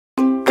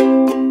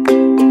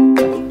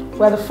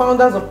We're the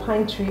founders of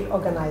PineTree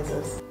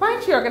Organizers.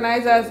 PineTree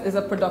Organizers is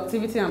a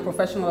productivity and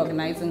professional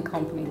organizing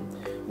company.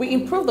 We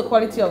improve the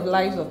quality of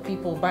lives of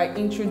people by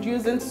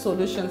introducing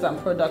solutions and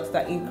products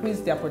that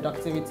increase their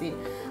productivity.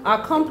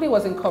 Our company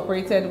was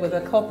incorporated with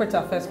the Corporate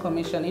Affairs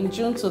Commission in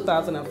June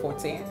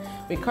 2014.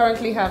 We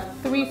currently have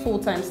 3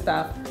 full-time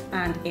staff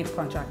and 8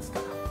 contract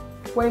staff.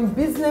 We're in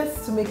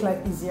business to make life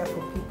easier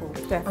for people.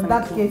 Definitely. And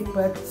that gave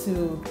birth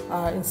to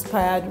our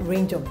inspired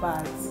range of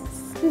bags.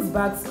 These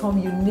bags come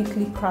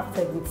uniquely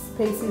crafted with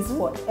spaces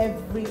for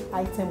every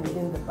item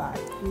within the bag,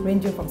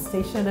 ranging from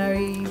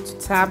stationery to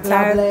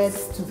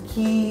tablets to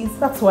keys.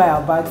 That's why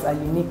our bags are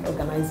unique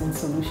organizing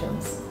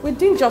solutions. We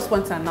didn't just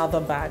want another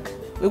bag.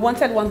 We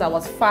wanted one that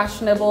was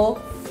fashionable,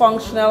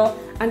 functional,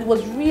 and it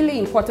was really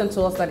important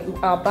to us that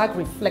our bag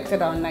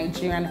reflected our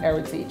Nigerian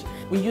heritage.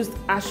 We used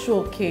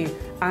Ashoke,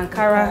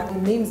 Ankara. The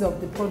names of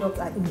the products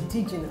are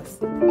indigenous.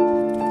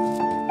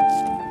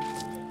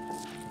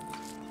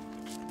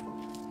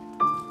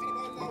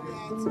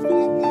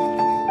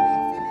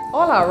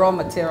 All our raw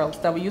materials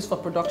that we use for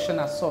production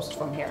are sourced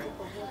from here.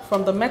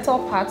 From the metal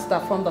parts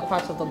that form the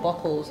parts of the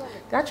buckles,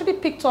 they're actually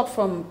picked up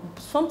from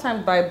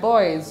sometimes by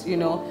boys,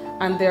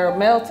 and they're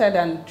melted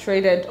and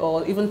traded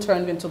or even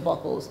turned into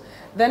buckles.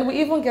 Then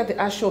we even get the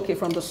Ashoke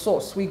from the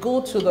source. We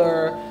go to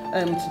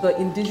the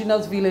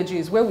indigenous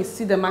villages where we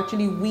see them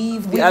actually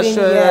weave the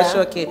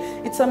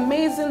Ashoke. It's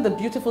amazing the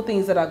beautiful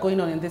things that are going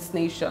on in this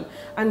nation,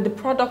 and the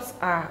products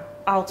are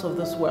out of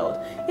this world.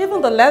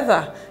 Even the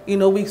leather,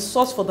 we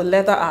source for the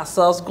leather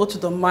ourselves, go to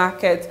the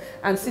market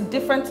and see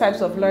different types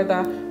of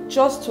leather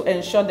just to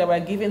ensure that we're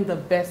giving the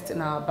best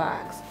in our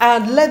bags.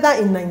 And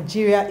leather in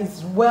Nigeria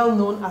is well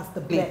known as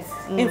the best.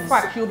 In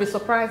fact, you'll be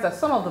surprised that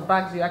some of the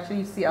bags you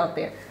actually see out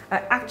there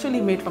are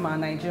actually made from our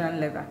Nigerian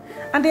leather.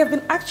 And they have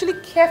been actually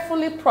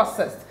carefully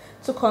processed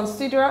to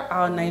consider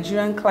our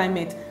Nigerian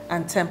climate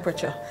and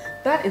temperature.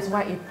 That is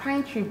why a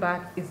PineTree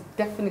bag is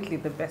definitely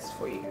the best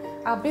for you.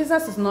 Our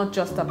business is not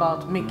just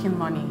about making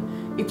money,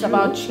 it's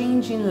about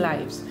changing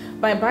lives.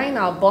 By buying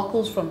our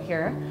buckles from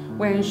here,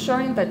 we're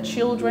ensuring that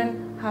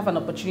children have an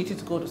opportunity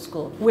to go to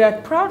school. We are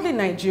proudly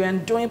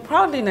Nigerian, doing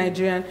proudly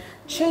Nigerian,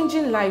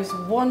 changing lives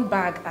one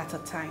bag at a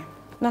time.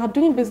 Now,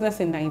 doing business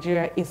in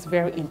Nigeria is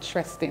very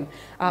interesting.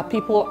 Our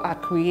people are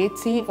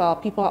creative, our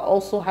people are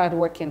also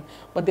hardworking,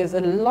 but there's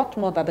a lot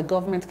more that the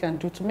government can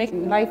do to make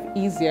life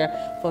easier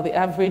for the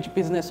average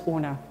business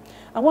owner.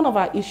 And one of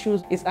our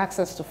issues is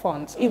access to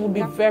funds. It would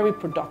be very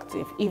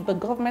productive if the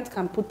government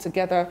can put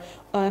together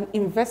an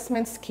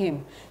investment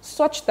scheme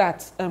such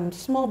that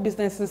small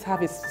businesses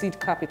have a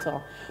seed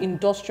capital,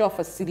 industrial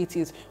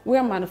facilities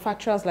where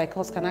manufacturers like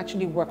us can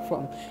actually work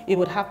from. It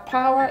would have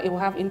power, it will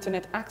have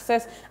internet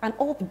access, and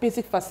all the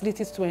basic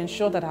facilities to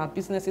ensure that our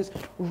businesses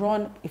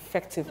run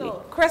effectively.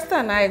 So, Cresta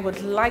and I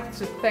would like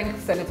to thank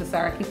Senator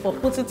Saraki for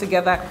putting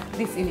together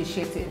this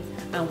initiative,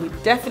 and we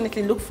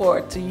definitely look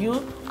forward to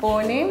you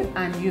owning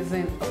and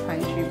using a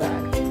PineTree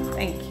bag.